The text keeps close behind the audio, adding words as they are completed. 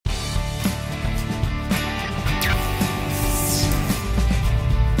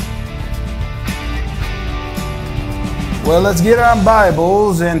Well, let's get our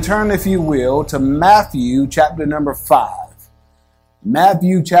Bibles and turn, if you will, to Matthew chapter number 5.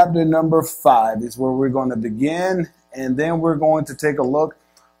 Matthew chapter number 5 is where we're going to begin, and then we're going to take a look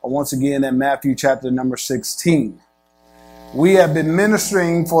once again at Matthew chapter number 16. We have been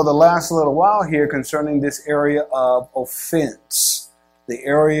ministering for the last little while here concerning this area of offense, the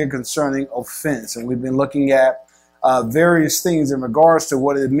area concerning offense, and we've been looking at various things in regards to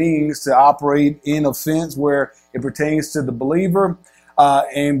what it means to operate in offense, where it pertains to the believer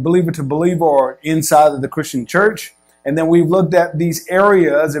and believer to believer or inside of the Christian church. And then we've looked at these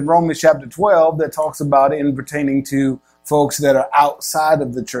areas in Romans chapter 12 that talks about it in pertaining to folks that are outside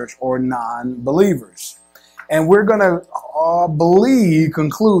of the church or non-believers. And we're going to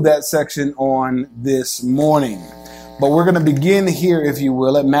conclude that section on this morning. But we're going to begin here, if you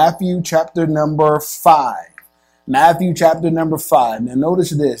will, at Matthew chapter number 5. Matthew chapter number 5. Now notice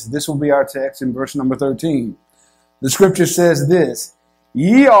this. This will be our text in verse number 13. The scripture says this: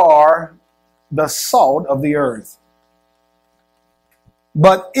 ye are the salt of the earth.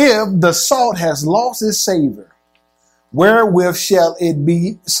 But if the salt has lost its savor, wherewith shall it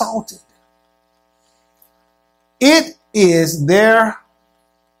be salted? It is there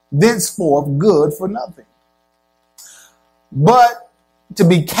thenceforth good for nothing, but to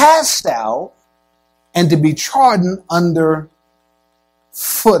be cast out and to be trodden under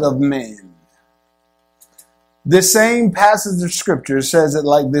foot of men. This same passage of scripture says it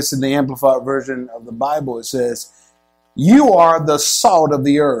like this in the Amplified version of the Bible. It says, you are the salt of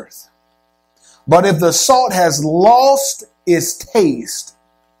the earth. But if the salt has lost its taste,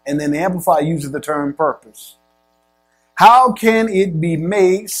 and then the Amplified uses the term purpose, how can it be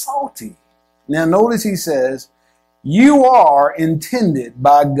made salty? Now notice he says, you are intended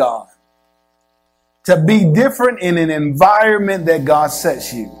by God to be different in an environment that God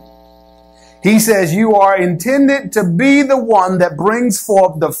sets you. He says you are intended to be the one that brings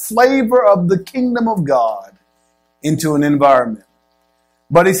forth the flavor of the kingdom of God into an environment.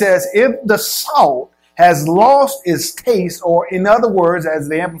 But he says if the salt has lost its taste, or in other words, as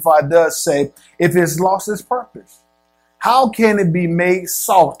the Amplified does say, if it's lost its purpose, how can it be made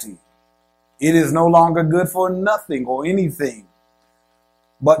salty? It is no longer good for nothing or anything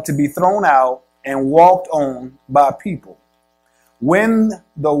but to be thrown out and walked on by people. When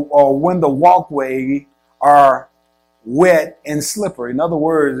the walkway are wet and slippery. In other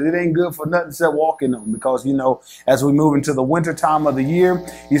words, it ain't good for nothing except walking on, because, you know, as we move into the winter time of the year,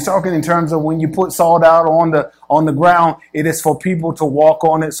 he's talking in terms of when you put salt out on the ground, it is for people to walk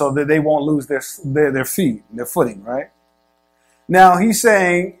on it so that they won't lose their feet, their footing, right? Now he's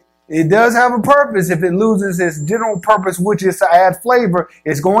saying it does have a purpose. If it loses its general purpose, which is to add flavor,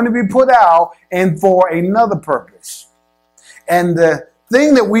 it's going to be put out and for another purpose. And the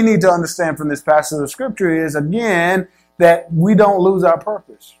thing that we need to understand from this passage of scripture is, again, that we don't lose our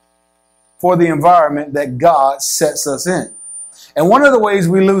purpose for the environment that God sets us in. And one of the ways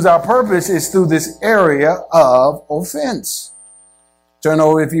we lose our purpose is through this area of offense. Turn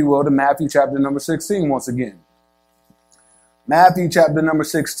over, if you will, to Matthew chapter number 16 once again. Matthew chapter number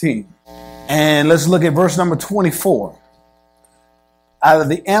 16. And let's look at verse number 24. Out of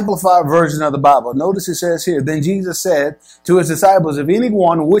the Amplified version of the Bible. Notice it says here, then Jesus said to his disciples, if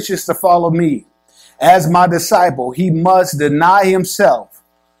anyone wishes to follow me as my disciple, he must deny himself.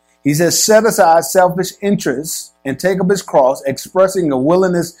 He says, set aside selfish interests and take up his cross, expressing a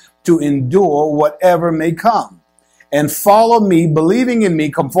willingness to endure whatever may come, and follow me, believing in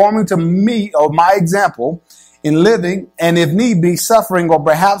me, conforming to me or my example in living, and if need be, suffering or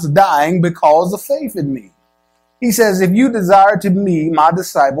perhaps dying because of faith in me. He says, if you desire to be my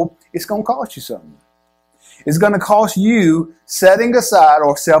disciple, it's going to cost you something. It's going to cost you setting aside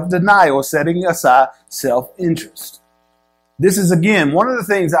or self-denial, setting aside self-interest. This is, again, one of the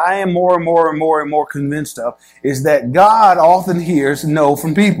things I am more and more convinced of is that God often hears no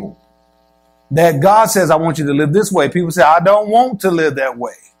from people. That God says, I want you to live this way. People say, I don't want to live that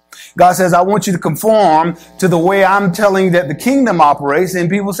way. God says, I want you to conform to the way I'm telling you that the kingdom operates. And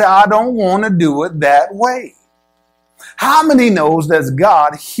people say, I don't want to do it that way. How many knows does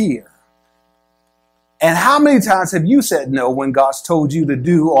God hear? And how many times have you said no when God's told you to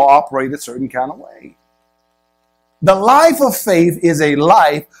do or operate a certain kind of way? The life of faith is a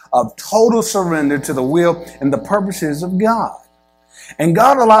life of total surrender to the will and the purposes of God. And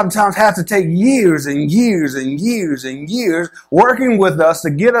God a lot of times has to take years and years and years and years working with us to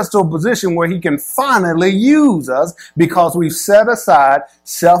get us to a position where he can finally use us, because we've set aside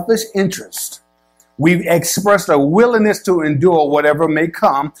selfish interest. We've expressed a willingness to endure whatever may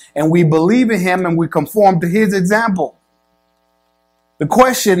come, and we believe in him and we conform to his example. The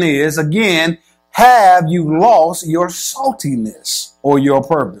question is, again, have you lost your saltiness or your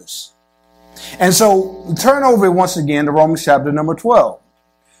purpose? And so turn over once again to Romans chapter number 12.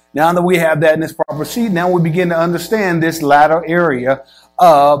 Now that we have that in this proper sheet, now we begin to understand this latter area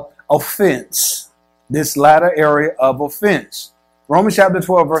of offense. This latter area of offense. Romans chapter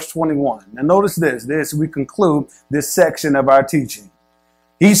 12, verse 21. Now notice this, we conclude this section of our teaching.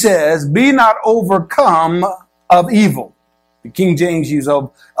 He says, be not overcome of evil. The King James use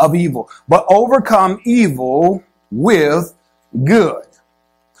of evil, but overcome evil with good.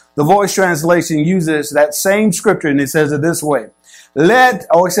 The Voice translation uses that same scripture and it says it this way.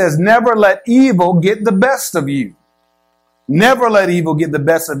 It says, never let evil get the best of you. Never let evil get the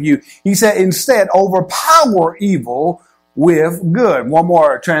best of you. He said, instead, overpower evil with good. One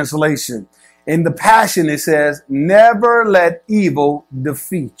more translation. In the Passion, it says, never let evil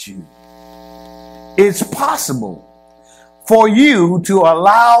defeat you. It's possible for you to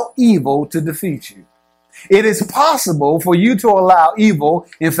allow evil to defeat you. It is possible for you to allow evil,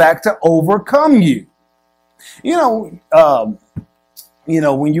 in fact, to overcome you. When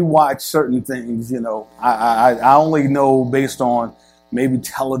you watch certain things, I only know based on maybe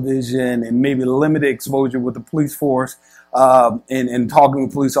television and maybe limited exposure with the police force and talking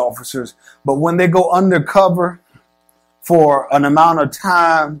with police officers. But when they go undercover for an amount of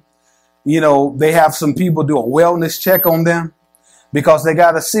time, they have some people do a wellness check on them because they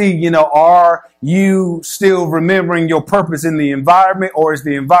got to see, are you still remembering your purpose in the environment or is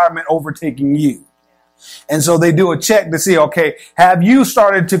the environment overtaking you? And so they do a check to see, okay, have you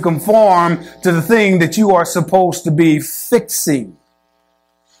started to conform to the thing that you are supposed to be fixing?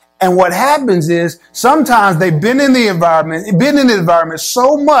 And what happens is sometimes they've been in the environment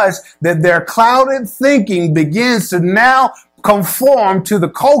so much that their clouded thinking begins to now conform to the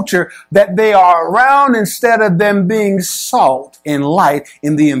culture that they are around instead of them being salt and light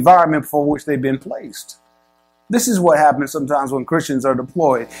in the environment for which they've been placed. This is what happens sometimes when Christians are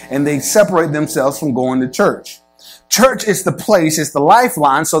deployed and they separate themselves from going to church. Church is the place, it's the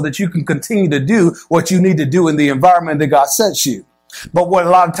lifeline so that you can continue to do what you need to do in the environment that God sets you. But what a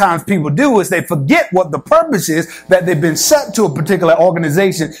lot of times people do is they forget what the purpose is, that they've been set to a particular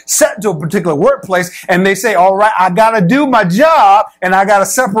organization, set to a particular workplace, and they say, all right, I got to do my job and I got to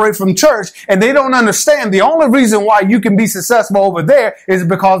separate from church. And they don't understand the only reason why you can be successful over there is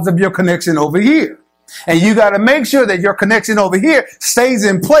because of your connection over here. And you got to make sure that your connection over here stays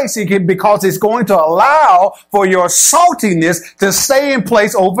in place because it's going to allow for your saltiness to stay in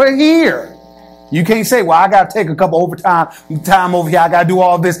place over here. You can't say, well, I got to take a couple time over here. I got to do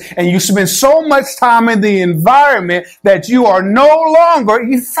all this. And you spend so much time in the environment that you are no longer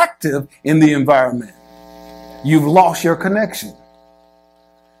effective in the environment. You've lost your connection.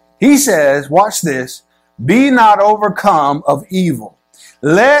 He says, watch this, be not overcome of evil.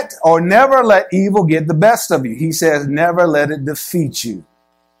 Never let evil get the best of you. He says, never let it defeat you.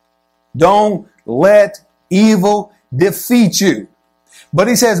 Don't let evil defeat you. But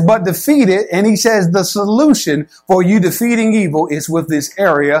he says, but defeat it. And he says the solution for you defeating evil is with this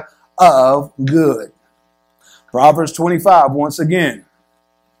area of good. Proverbs 25, once again.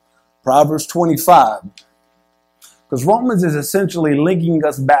 Proverbs 25. Because Romans is essentially linking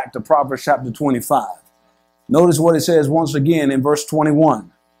us back to Proverbs chapter 25. Notice what it says once again in verse 21.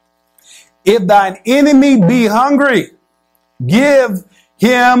 If thine enemy be hungry, give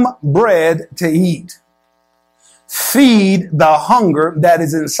him bread to eat. Feed the hunger that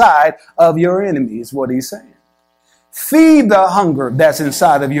is inside of your enemy, is what he's saying. Feed the hunger that's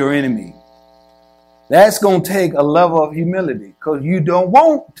inside of your enemy. That's going to take a level of humility because you don't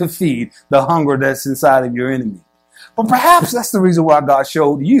want to feed the hunger that's inside of your enemy. But perhaps that's the reason why God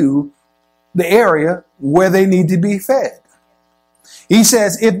showed you the area where they need to be fed. He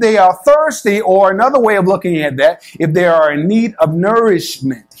says, if they are thirsty, or another way of looking at that, if they are in need of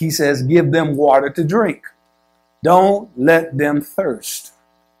nourishment, he says, give them water to drink. Don't let them thirst.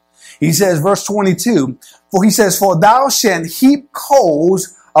 He says, verse 22, for thou shalt heap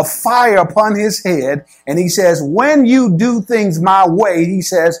coals of fire upon his head. And he says, when you do things my way, he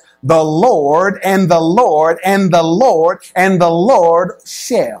says, the Lord and the Lord and the Lord and the Lord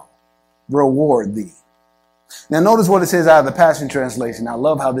shall reward thee. Now notice what it says out of the Passion Translation. I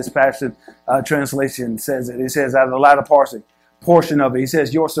love how this Passion Translation says it. It says out of the latter portion of it, he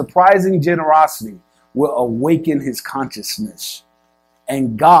says, your surprising generosity will awaken his consciousness,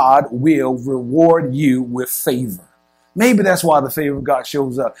 and God will reward you with favor. Maybe that's why the favor of God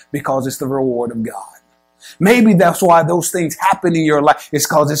shows up, because it's the reward of God. Maybe that's why those things happen in your life. It's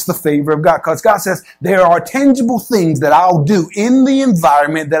because it's the favor of God. Because God says there are tangible things that I'll do in the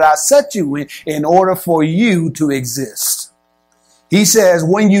environment that I set you in order for you to exist. He says,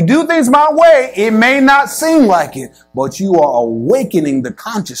 when you do things my way, it may not seem like it, but you are awakening the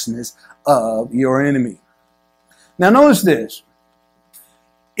consciousness of your enemy. Now notice this.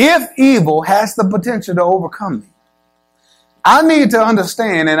 If evil has the potential to overcome me, I need to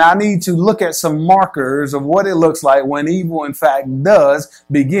understand and I need to look at some markers of what it looks like when evil, in fact, does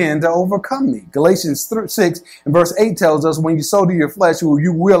begin to overcome me. Galatians 6 and verse 8 tells us, when you sow to your flesh,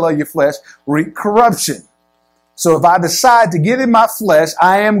 you will of your flesh reap corruption. So if I decide to get in my flesh,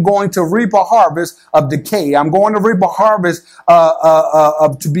 I am going to reap a harvest of decay. I'm going to reap a harvest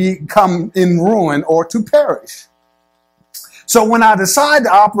of to become in ruin or to perish. So when I decide to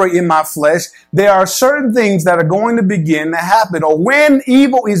operate in my flesh, there are certain things that are going to begin to happen. Or when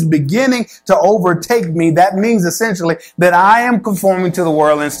evil is beginning to overtake me, that means essentially that I am conforming to the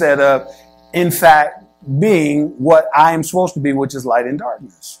world instead of, in fact, being what I am supposed to be, which is light and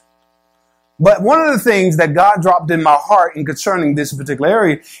darkness. But one of the things that God dropped in my heart in concerning this particular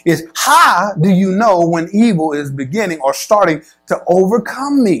area is, how do you know when evil is beginning or starting to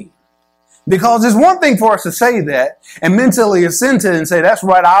overcome me? Because it's one thing for us to say that and mentally assent to it and say, that's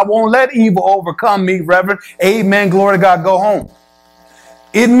right, I won't let evil overcome me, Reverend. Amen. Glory to God. Go home.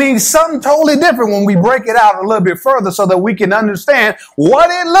 It means something totally different when we break it out a little bit further so that we can understand what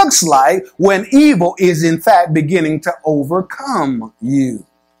it looks like when evil is in fact beginning to overcome you.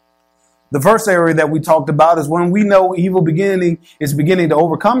 The first area that we talked about is when we know evil is beginning to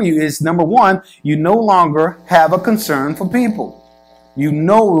overcome you is, number one, you no longer have a concern for people. You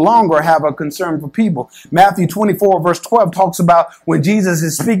no longer have a concern for people. Matthew 24 verse 12 talks about when Jesus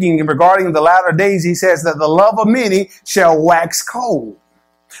is speaking regarding the latter days, he says that the love of many shall wax cold.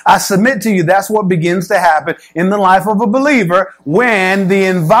 I submit to you that's what begins to happen in the life of a believer when the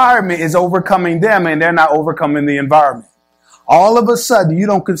environment is overcoming them and they're not overcoming the environment. All of a sudden, you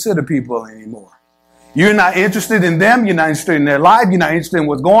don't consider people anymore. You're not interested in them. You're not interested in their life. You're not interested in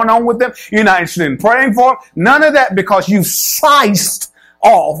what's going on with them. You're not interested in praying for them. None of that, because you've sliced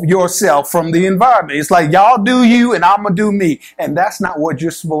off yourself from the environment. It's like, y'all do you and I'm going to do me. And that's not what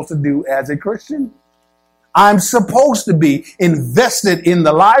you're supposed to do as a Christian. I'm supposed to be invested in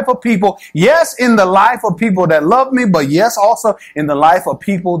the life of people. Yes, in the life of people that love me, but yes, also in the life of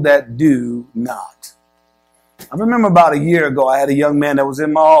people that do not. I remember about a year ago, I had a young man that was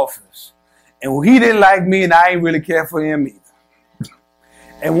in my office. And he didn't like me, and I ain't really care for him either.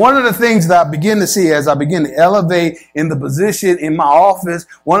 And one of the things that I begin to see as I begin to elevate in the position in my office,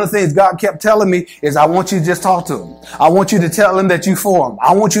 one of the things God kept telling me is, I want you to just talk to him. I want you to tell him that you for him.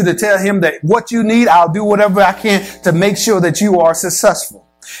 I want you to tell him that what you need, I'll do whatever I can to make sure that you are successful.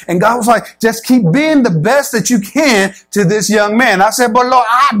 And God was like, just keep being the best that you can to this young man. I said, but Lord,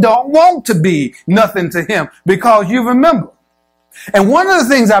 I don't want to be nothing to him, because you remember. And one of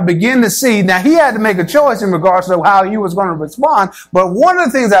the things I begin to see, now he had to make a choice in regards to how he was going to respond. But one of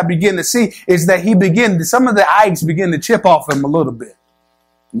the things I begin to see is that some of the ice begin to chip off him a little bit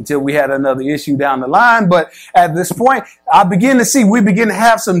until we had another issue down the line. But at this point, I begin to see, we begin to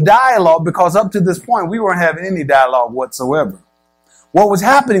have some dialogue, because up to this point, we weren't having any dialogue whatsoever. What was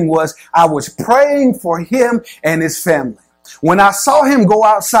happening was I was praying for him and his family. When I saw him go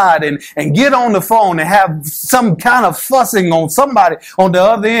outside and get on the phone and have some kind of fussing on somebody on the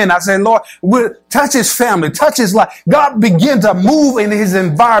other end, I said, Lord, touch his family, touch his life. God begin to move in his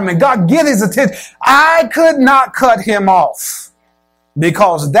environment. God get his attention. I could not cut him off,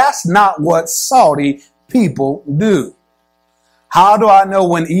 because that's not what Saudi people do. How do I know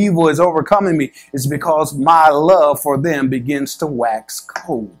when evil is overcoming me? It's because my love for them begins to wax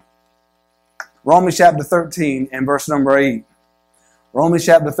cold. Romans chapter 13 and verse number 8. Romans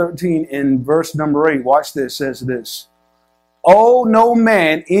chapter 13 and verse number 8. Watch this, says this. Owe no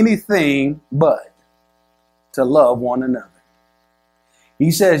man anything but to love one another.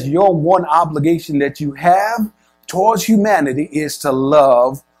 He says your one obligation that you have towards humanity is to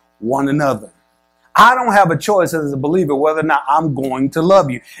love one another. I don't have a choice as a believer whether or not I'm going to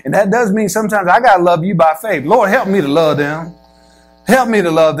love you. And that does mean sometimes I got to love you by faith. Lord, help me to love them. Help me to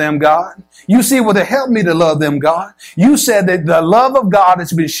love them, God. You see, well, to help me to love them, God. You said that the love of God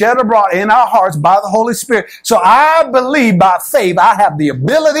has been shed abroad in our hearts by the Holy Spirit. So I believe by faith I have the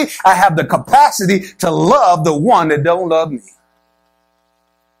ability, I have the capacity to love the one that don't love me.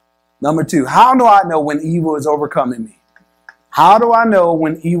 Number two, how do I know when evil is overcoming me? How do I know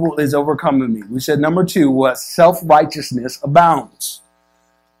when evil is overcoming me? We said number two was self-righteousness abounds.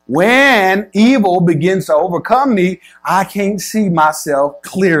 When evil begins to overcome me, I can't see myself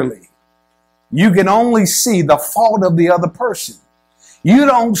clearly. You can only see the fault of the other person. You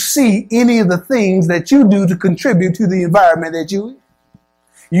don't see any of the things that you do to contribute to the environment that you in.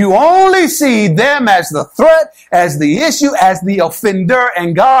 You only see them as the threat, as the issue, as the offender.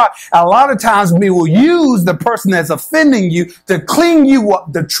 And God, a lot of times, will use the person that's offending you to clean you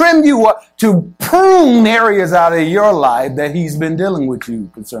up, to trim you up, to prune areas out of your life that he's been dealing with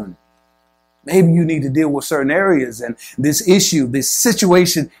you concerning. Maybe you need to deal with certain areas, and this issue, this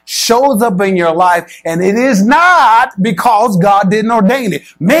situation shows up in your life, and it is not because God didn't ordain it.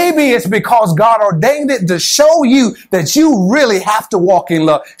 Maybe it's because God ordained it to show you that you really have to walk in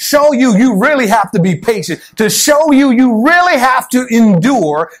love, show you you really have to be patient, to show you you really have to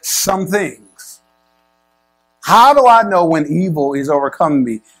endure some things. How do I know when evil is overcoming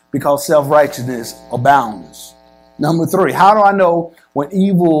me? Because self-righteousness abounds. Number 3, how do I know when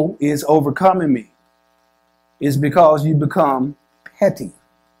evil is overcoming me? Is because you become petty.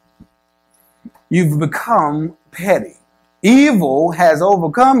 You've become petty. Evil has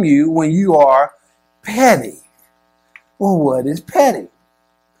overcome you when you are petty. Well, what is petty?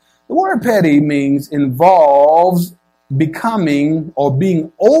 The word petty involves becoming or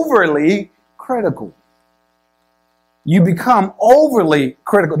being overly critical. You become overly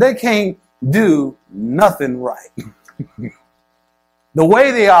critical. They can't do nothing right. The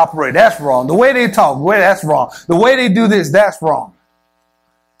way they operate, that's wrong. The way they talk, that's wrong. The way they do this, that's wrong.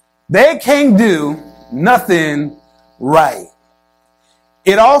 They can't do nothing right.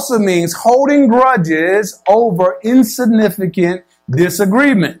 It also means holding grudges over insignificant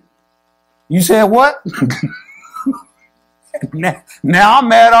disagreement. You said what? Now I'm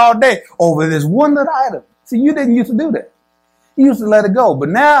mad all day over this one little item. See, you didn't used to do that. You used to let it go. But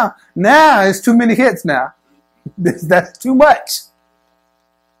now it's too many hits now. That's too much.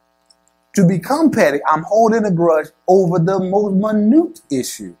 To become petty, I'm holding a grudge over the most minute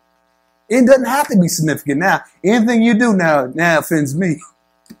issue. It doesn't have to be significant. Now, anything you do now offends me.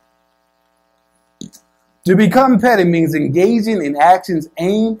 To become petty means engaging in actions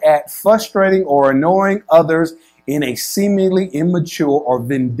aimed at frustrating or annoying others in a seemingly immature or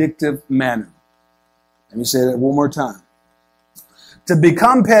vindictive manner. Let me say that one more time. To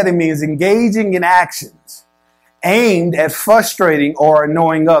become petty means engaging in actions aimed at frustrating or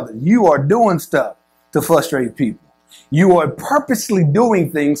annoying others. You are doing stuff to frustrate people. You are purposely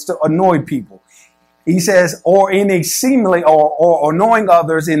doing things to annoy people. He says, or in a seemingly or annoying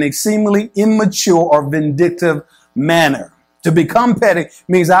others in a seemingly immature or vindictive manner. To become petty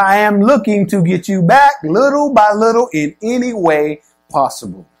means I am looking to get you back little by little in any way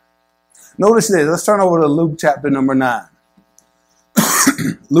possible. Notice this. Let's turn over to Luke chapter number 9.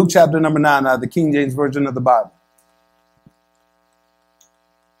 Luke chapter number 9, the King James Version of the Bible.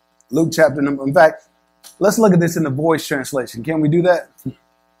 Luke chapter number, in fact, let's look at this in the Voice translation. Can we do that?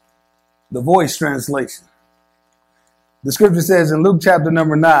 The Voice translation. The scripture says in Luke chapter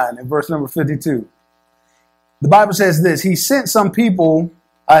number 9 and verse number 52, the Bible says this: he sent some people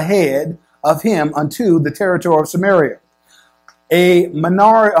ahead of him unto the territory of Samaria, a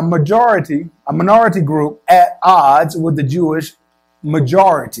minority group at odds with the Jewish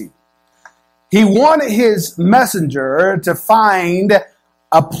majority. He wanted his messenger to find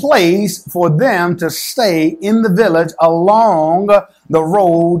a place for them to stay in the village along the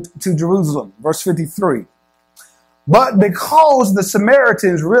road to Jerusalem. Verse 53. But because the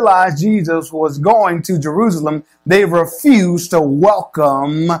Samaritans realized Jesus was going to Jerusalem, they refused to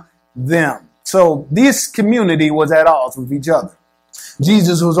welcome them. So this community was at odds with each other.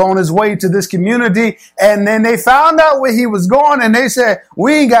 Jesus was on his way to this community, and then they found out where he was going, and they said,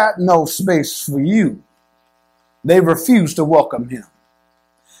 we ain't got no space for you. They refused to welcome him.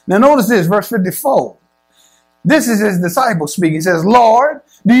 Now notice this, verse 54. This is his disciple speaking. He says, Lord,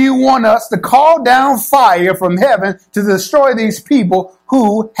 do you want us to call down fire from heaven to destroy these people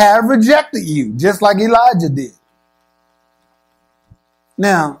who have rejected you, just like Elijah did?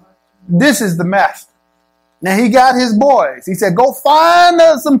 Now, this is the master. Now, he got his boys. He said, go find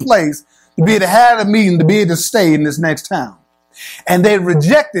us some place to be able to have a meeting, to be able to stay in this next town. And they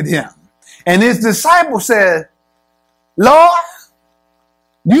rejected him. And his disciples said, Lord,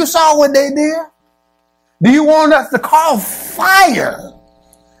 you saw what they did? Do you want us to call fire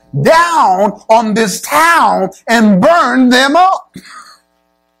down on this town and burn them up?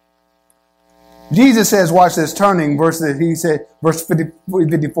 Jesus says, watch this, turning, verse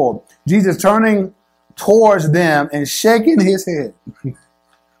 54. Jesus turning towards them and shaking his head.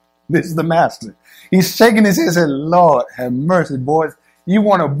 This is the master. He's shaking his head and said, Lord, have mercy, boys. You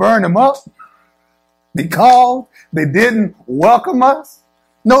want to burn them up because they didn't welcome us?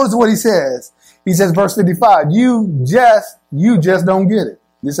 Notice what he says. He says, verse 55, you just don't get it.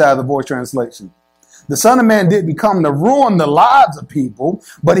 This is out of the Voice translation. The Son of Man didn't come to ruin the lives of people,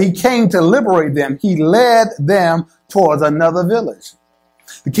 but he came to liberate them. He led them towards another village.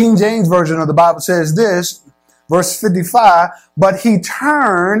 The King James Version of the Bible says this, verse 55, but he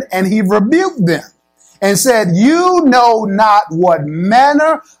turned and he rebuked them and said, you know not what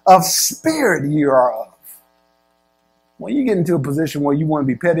manner of spirit you are of. When you get into a position where you want to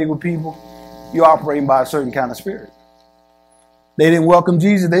be petty with people, you're operating by a certain kind of spirit. They didn't welcome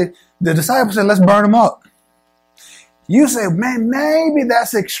Jesus. The disciples said, let's burn him up. You say, man, maybe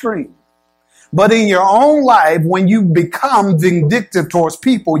that's extreme. But in your own life, when you become vindictive towards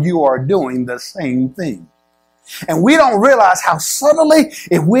people, you are doing the same thing. And we don't realize how subtly,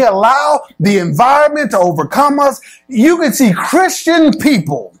 if we allow the environment to overcome us, you can see Christian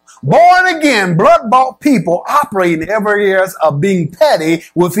people, born again, blood-bought people operating every areas of being petty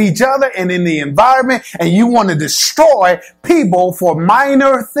with each other and in the environment. And you want to destroy people for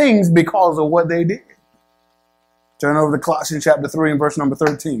minor things because of what they did. Turn over to Colossians chapter 3 and verse number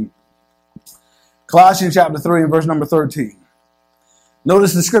 13. Colossians chapter 3 and verse number 13.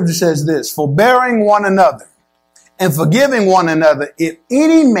 Notice the scripture says this, forbearing one another and forgiving one another, if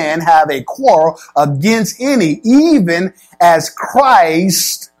any man have a quarrel against any, even as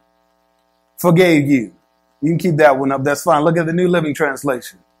Christ forgave you. You can keep that one up. That's fine. Look at the New Living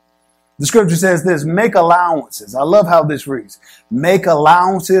Translation. The scripture says this, make allowances. I love how this reads. Make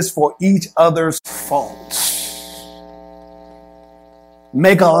allowances for each other's faults.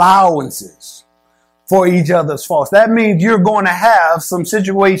 Make allowances for each other's faults. That means you're going to have some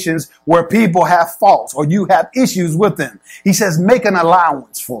situations where people have faults or you have issues with them. He says, make an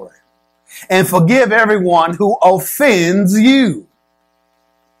allowance for it and forgive everyone who offends you.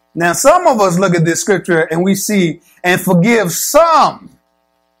 Now, some of us look at this scripture and we see and forgive some,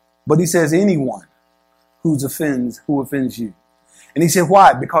 but he says anyone who offends you. And he said,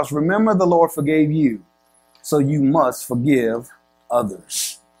 why? Because remember the Lord forgave you, so you must forgive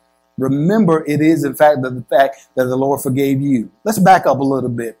others. Remember, it is in fact the fact that the Lord forgave you. Let's back up a little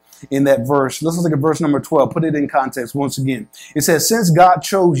bit in that verse. Let's look at verse number 12. Put it in context once again. It says, since God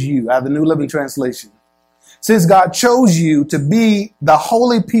chose you, I have the New Living Translation. Since God chose you to be the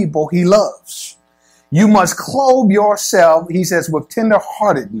holy people he loves, you must clothe yourself, he says, with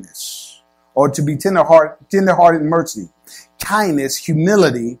tenderheartedness, or to be tenderhearted mercy, kindness,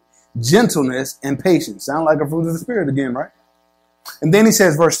 humility, gentleness, and patience. Sound like a fruit of the Spirit again, right? And then he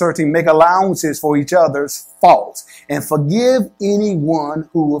says, verse 13, make allowances for each other's faults and forgive anyone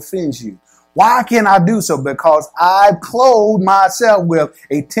who offends you. Why can I do so? Because I've clothed myself with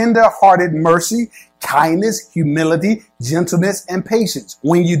a tender-hearted mercy, kindness, humility, gentleness, and patience.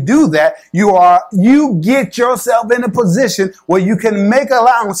 When you do that, you get yourself in a position where you can make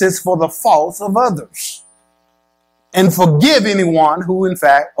allowances for the faults of others and forgive anyone who in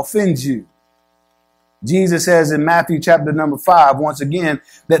fact offends you. Jesus says in Matthew chapter number 5, once again,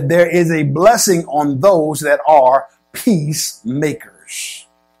 that there is a blessing on those that are peacemakers.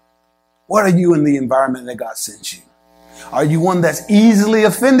 What are you in the environment that God sent you? Are you one that's easily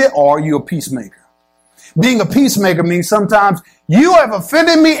offended, or are you a peacemaker? Being a peacemaker means sometimes you have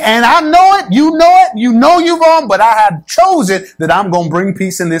offended me and I know it, you know you're wrong, but I have chosen that I'm going to bring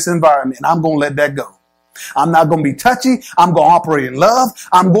peace in this environment and I'm going to let that go. I'm not going to be touchy. I'm going to operate in love.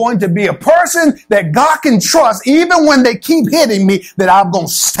 I'm going to be a person that God can trust even when they keep hitting me, that I'm going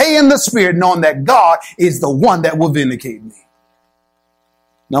to stay in the spirit knowing that God is the one that will vindicate me.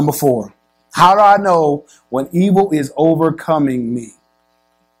 Number 4, how do I know when evil is overcoming me?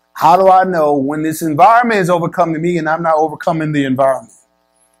 How do I know when this environment is overcoming me and I'm not overcoming the environment?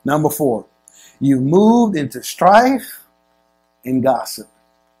 Number 4, you moved into strife and gossip.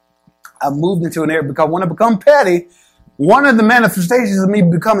 I've moved into an area because when I become petty, one of the manifestations of me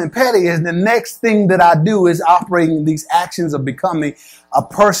becoming petty is the next thing that I do is operating these actions of becoming a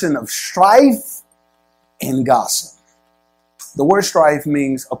person of strife and gossip. The word strife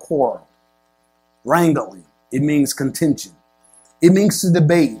means a quarrel, wrangling. It means contention. It means to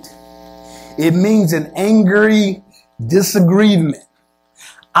debate. It means an angry disagreement.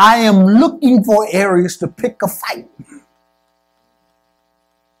 I am looking for areas to pick a fight.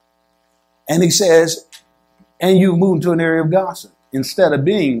 And he says, and you move into an area of gossip instead of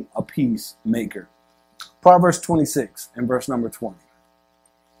being a peacemaker. Proverbs 26 and verse number 20.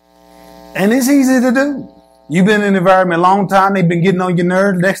 And it's easy to do. You've been in the environment a long time. They've been getting on your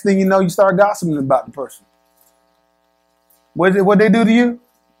nerves. Next thing you know, you start gossiping about the person. What they do to you?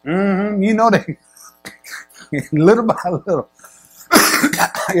 You know they, little by little.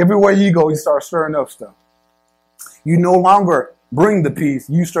 Everywhere you go, you start stirring up stuff. You no longer bring the peace.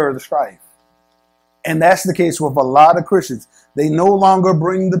 You stir the strife. And that's the case with a lot of Christians. They no longer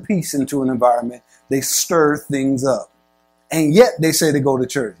bring the peace into an environment. They stir things up. And yet they say they go to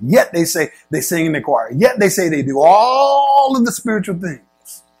church. Yet they say they sing in the choir. Yet they say they do all of the spiritual things.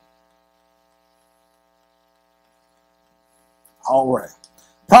 All right.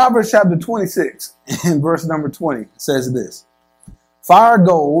 Proverbs chapter 26 and verse number 20 says this. Fire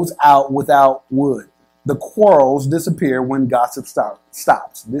goes out without wood. The quarrels disappear when gossip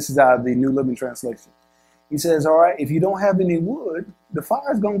stops. This is out of the New Living Translation. He says, all right, if you don't have any wood, the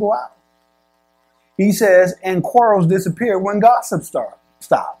fire's going to go out. He says, and quarrels disappear when gossip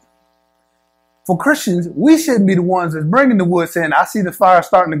stop. For Christians, we shouldn't be the ones that's bringing the wood saying, I see the fire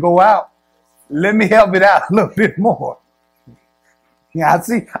starting to go out. Let me help it out a little bit more. Yeah,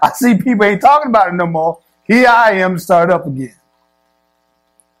 I see people ain't talking about it no more. Here I am to start up again.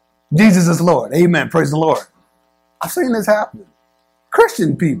 Jesus is Lord. Amen. Praise the Lord. I've seen this happen.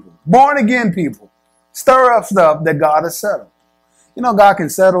 Christian people, born again people, stir up stuff that God has settled. You know, God can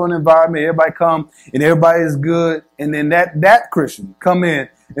settle an environment. Everybody come and everybody is good. And then that Christian come in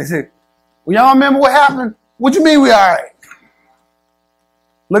and say, well, y'all remember what happened? What you mean we all right?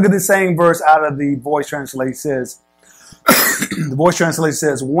 Look at the same verse out of the Voice Translation says, the Voice Translation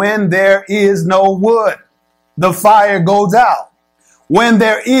says, when there is no wood, the fire goes out. When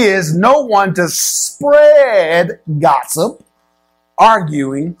there is no one to spread gossip,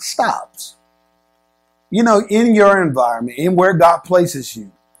 arguing stops. You know, in your environment, in where God places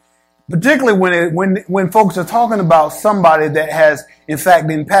you, particularly when folks are talking about somebody that has, in fact,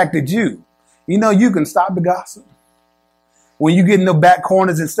 impacted you, you know, you can stop the gossip. When you get in the back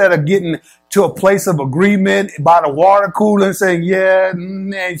corners, instead of getting to a place of agreement by the water cooler and saying, yeah,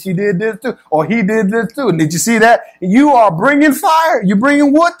 man, she did this too, or he did this too. And did you see that? You are bringing fire. You're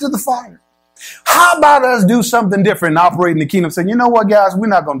bringing wood to the fire. How about us do something different and operate in the kingdom? Saying, you know what, guys, we're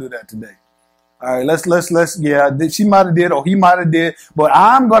not going to do that today. All right, let's, yeah, she might have did or he might have did, but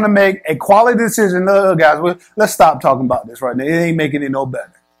I'm going to make a quality decision. No, guys, let's stop talking about this right now. It ain't making it no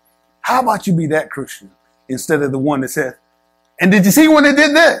better. How about you be that Christian instead of the one that says, and did you see when they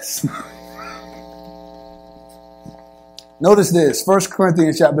did this? Notice this, 1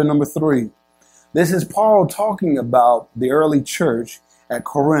 Corinthians chapter number 3. This is Paul talking about the early church at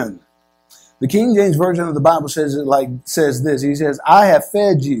Corinth. The King James Version of the Bible says this. He says, I have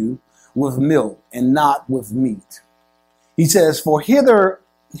fed you with milk and not with meat. He says, for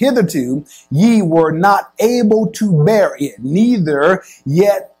hitherto ye were not able to bear it, neither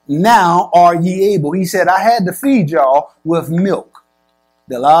yet now are ye able. He said, I had to feed y'all with milk.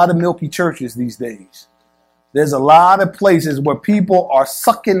 There are a lot of milky churches these days. There's a lot of places where people are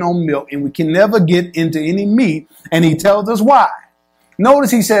sucking on milk and we can never get into any meat. And he tells us why.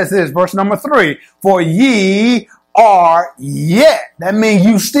 Notice he says this, verse number 3, for ye are yet. That means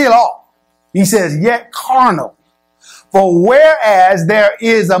you still are. He says, yet carnal. For whereas there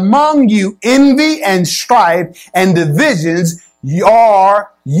is among you envy and strife and divisions,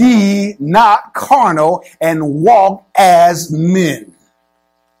 are ye not carnal and walk as men.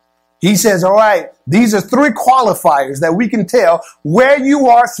 He says, all right, these are 3 qualifiers that we can tell where you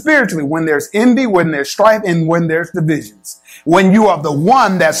are spiritually, when there's envy, when there's strife, and when there's divisions. When you are the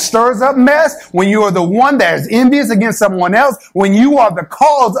one that stirs up mess, when you are the one that is envious against someone else, when you are the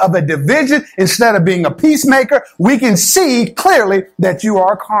cause of a division instead of being a peacemaker, we can see clearly that you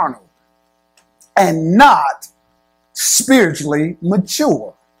are carnal and not spiritually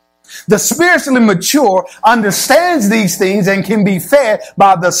mature. The spiritually mature understands these things and can be fed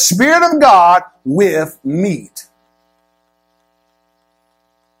by the Spirit of God with meat.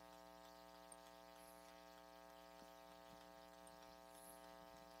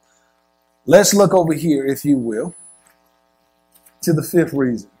 Let's look over here, if you will, to the 5th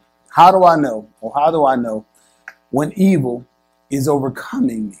reason. How do I know when evil is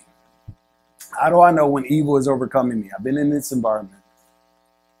overcoming me? How do I know when evil is overcoming me? I've been in this environment.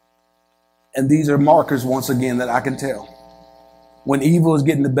 And these are markers, once again, that I can tell when evil is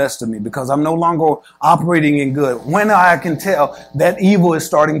getting the best of me because I'm no longer operating in good. When I can tell that evil is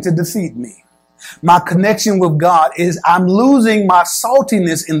starting to defeat me. My connection with God is I'm losing my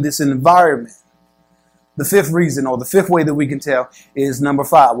saltiness in this environment. The 5th reason, or the 5th way that we can tell, is number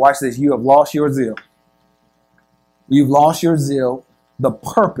 5. Watch this. You have lost your zeal. You've lost your zeal, the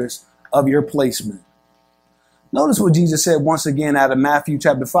purpose of your placement. Notice what Jesus said once again out of Matthew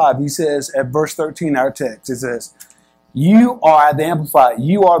chapter 5. He says at verse 13, our text, it says, you are, the Amplified,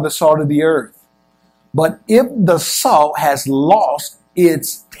 you are the salt of the earth. But if the salt has lost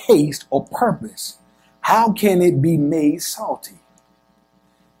its taste or purpose, how can it be made salty?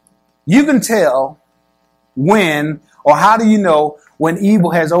 You can tell when, or how do you know when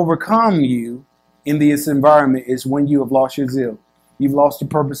evil has overcome you in this environment is when you have lost your zeal. You've lost the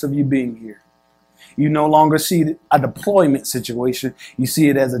purpose of you being here. You no longer see a deployment situation. You see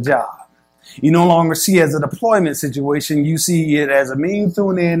it as a job. You no longer see it as a deployment situation. You see it as a means to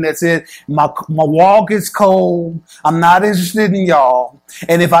an end. That's it. My walk is cold. I'm not interested in y'all.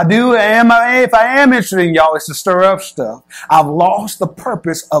 And if I am interested in y'all, it's to stir up stuff. I've lost the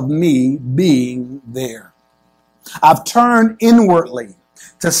purpose of me being there. I've turned inwardly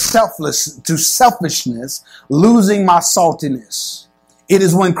to selfishness, losing my saltiness. It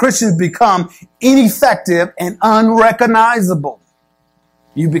is when Christians become ineffective and unrecognizable.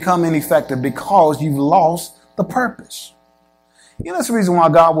 You become ineffective because you've lost the purpose. You know, that's the reason why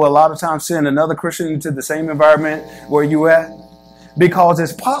God will a lot of times send another Christian into the same environment where you at. Because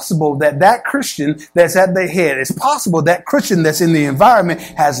it's possible that Christian that's at their head, it's possible that Christian that's in the environment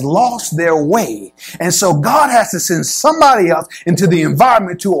has lost their way. And so God has to send somebody else into the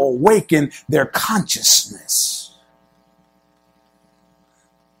environment to awaken their consciousness.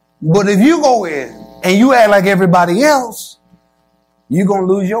 But if you go in and you act like everybody else, you're going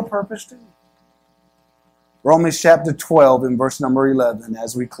to lose your purpose too. Romans chapter 12 and verse number 11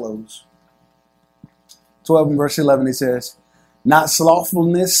 as we close. 12 and verse 11, he says, not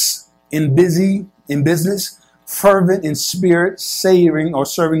slothfulness in business, fervent in spirit,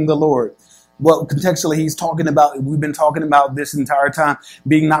 serving the Lord. Well, contextually, he's talking about, we've been talking about this entire time,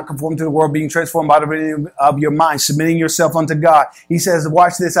 being not conformed to the world, being transformed by the renewing of your mind, submitting yourself unto God. He says,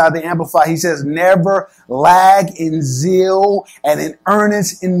 watch this out of the Amplified. He says, never lag in zeal and in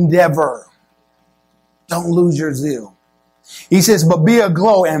earnest endeavor. Don't lose your zeal. He says, but be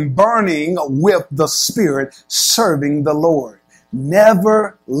aglow and burning with the Spirit, serving the Lord.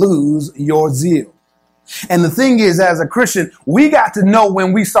 Never lose your zeal. And the thing is, as a Christian, we got to know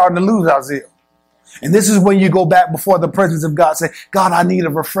when we start to lose our zeal. And this is when you go back before the presence of God, say, God, I need a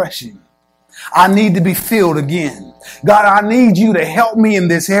refreshing. I need to be filled again. God, I need you to help me in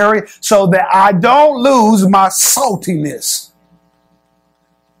this area so that I don't lose my saltiness.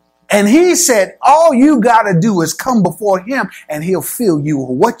 And he said, all you got to do is come before him and he'll fill you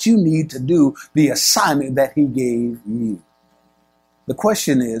with what you need to do the assignment that he gave you. The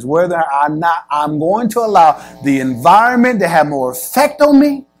question is whether I'm going to allow the environment to have more effect on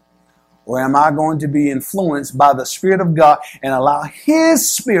me, or am I going to be influenced by the Spirit of God and allow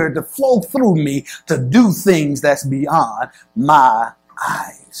his Spirit to flow through me to do things that's beyond my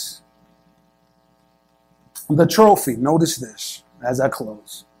eyes? The trophy, notice this as I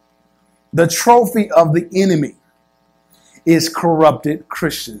close. The trophy of the enemy is corrupted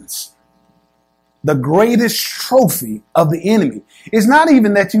Christians. The greatest trophy of the enemy is not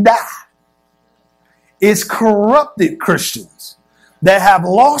even that you die. It's corrupted Christians that have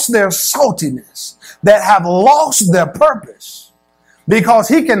lost their saltiness, that have lost their purpose, because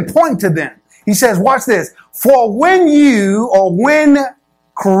he can point to them. He says, watch this. For when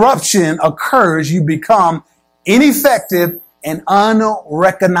corruption occurs, you become ineffective and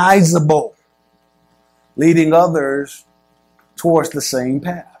unrecognizable, leading others towards the same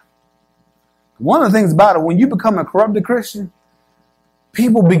path. One of the things about it, when you become a corrupted Christian,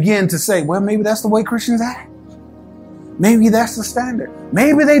 people begin to say, well, maybe that's the way Christians act. Maybe that's the standard.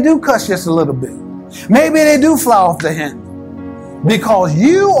 Maybe they do cuss just a little bit. Maybe they do fly off the handle. Because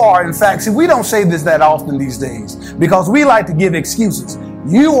you are, in fact, see, we don't say this that often these days because we like to give excuses.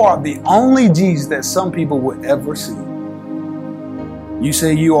 You are the only Jesus that some people would ever see. You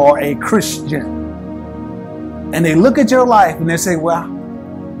say you are a Christian. And they look at your life and they say, well,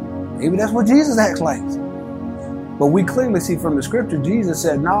 maybe that's what Jesus acts like. But we clearly see from the scripture, Jesus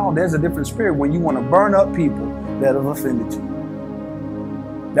said, no, there's a different spirit when you want to burn up people that have offended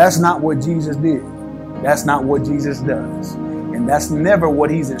you. That's not what Jesus did. That's not what Jesus does. And that's never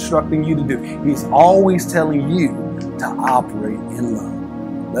what he's instructing you to do. He's always telling you to operate in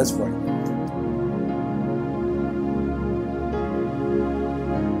love. Let's pray.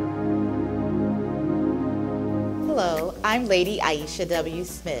 Hello, I'm Lady Aisha W.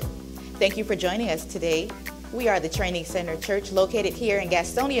 Smith. Thank you for joining us today. We are the Training Center Church located here in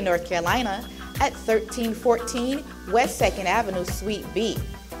Gastonia, North Carolina at 1314 West 2nd Avenue, Suite B.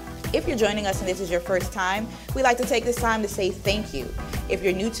 If you're joining us and this is your first time, we'd like to take this time to say thank you. If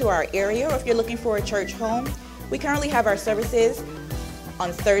you're new to our area or if you're looking for a church home, we currently have our services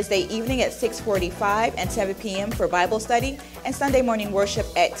on Thursday evening at 6:45 and 7 p.m. for Bible study and Sunday morning worship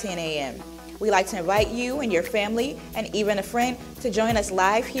at 10 a.m. We'd like to invite you and your family and even a friend to join us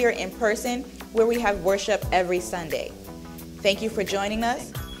live here in person where we have worship every Sunday. Thank you for joining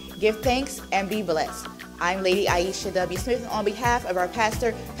us. Give thanks and be blessed. I'm Lady Aisha W. Smith. On behalf of our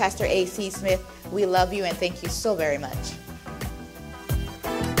pastor, Pastor A.C. Smith, we love you and thank you so very much.